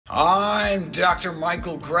I'm Dr.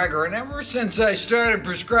 Michael Greger, and ever since I started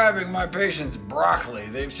prescribing my patients broccoli,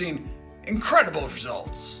 they've seen incredible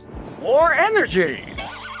results. More energy.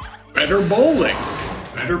 Better bowling.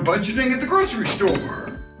 Better budgeting at the grocery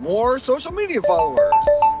store. More social media followers.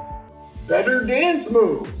 Better dance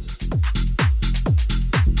moves.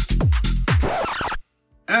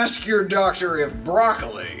 Ask your doctor if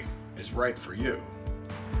broccoli is right for you.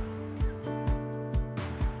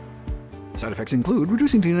 Side effects include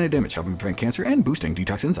reducing DNA damage, helping prevent cancer, and boosting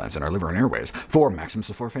detox enzymes in our liver and airways. For maximum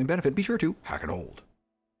sulforaphane benefit, be sure to hack and hold.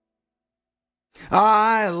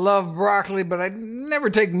 I love broccoli, but I'd never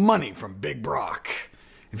take money from Big Brock.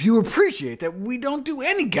 If you appreciate that we don't do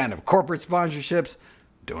any kind of corporate sponsorships,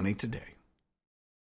 donate today.